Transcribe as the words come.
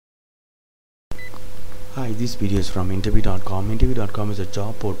Hi, this video is from interview.com. Interview.com is a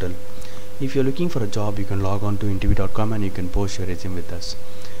job portal. If you're looking for a job, you can log on to interview.com and you can post your resume with us.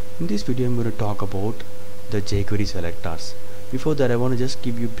 In this video, I'm going to talk about the JQuery selectors. Before that, I want to just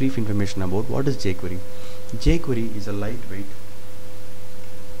give you brief information about what is JQuery. JQuery is a lightweight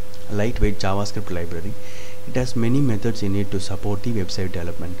JavaScript library. It has many methods in it to support the website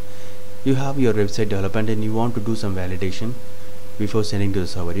development. You have your website development and you want to do some validation before sending to the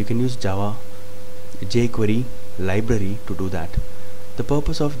server. You can use JQuery library to do that. The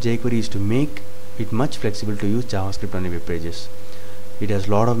purpose of JQuery is to make it much flexible to use JavaScript on your web pages. It has a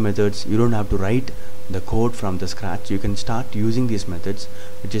lot of methods. You don't have to write the code from the scratch. You can start using these methods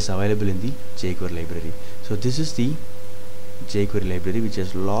which is available in the JQuery library. So this is the JQuery library, which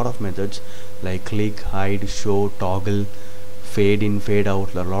has a lot of methods like click, hide, show, toggle, fade in, fade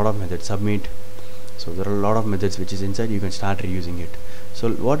out, a lot of methods, submit. So there are a lot of methods which is inside. You can start reusing it.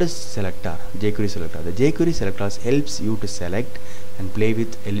 So what is selector? JQuery selector. The JQuery selectors helps you to select and play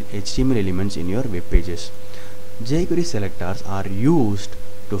with HTML elements in your web pages. JQuery selectors are used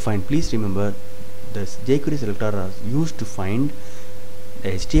to find, please remember, the JQuery selectors are used to find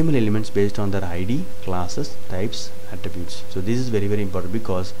HTML elements based on their ID, classes, types, attributes. So this is very important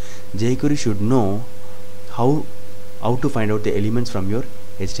because JQuery should know how to find out the elements from your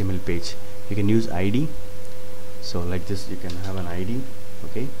HTML page. You can use ID. So like this, you can have an ID,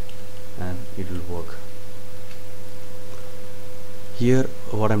 okay, and it will work. Here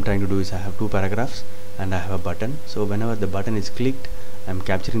what I'm trying to do is I have two paragraphs and I have a button. So whenever the button is clicked, I'm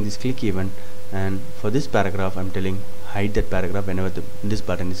capturing this click event, and for this paragraph I'm telling hide that paragraph whenever this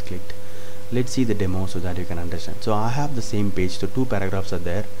button is clicked. Let's see the demo so that you can understand. So I have the same page, so two paragraphs are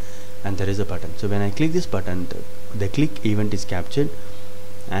there and there is a button. So when I click this button, the click event is captured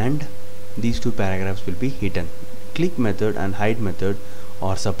and these two paragraphs will be hidden. Click method and hide method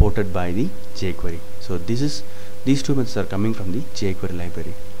are supported by the JQuery. So these two methods are coming from the JQuery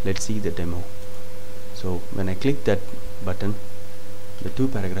library. Let's see the demo. So when I click that button, the two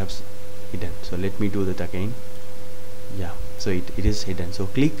paragraphs hidden. So let me do that again. Yeah, so it is hidden. So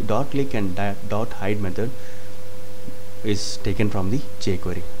click and dot hide method is taken from the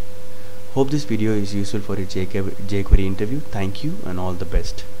JQuery. Hope this video is useful for your JQuery interview. Thank you and all the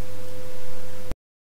best.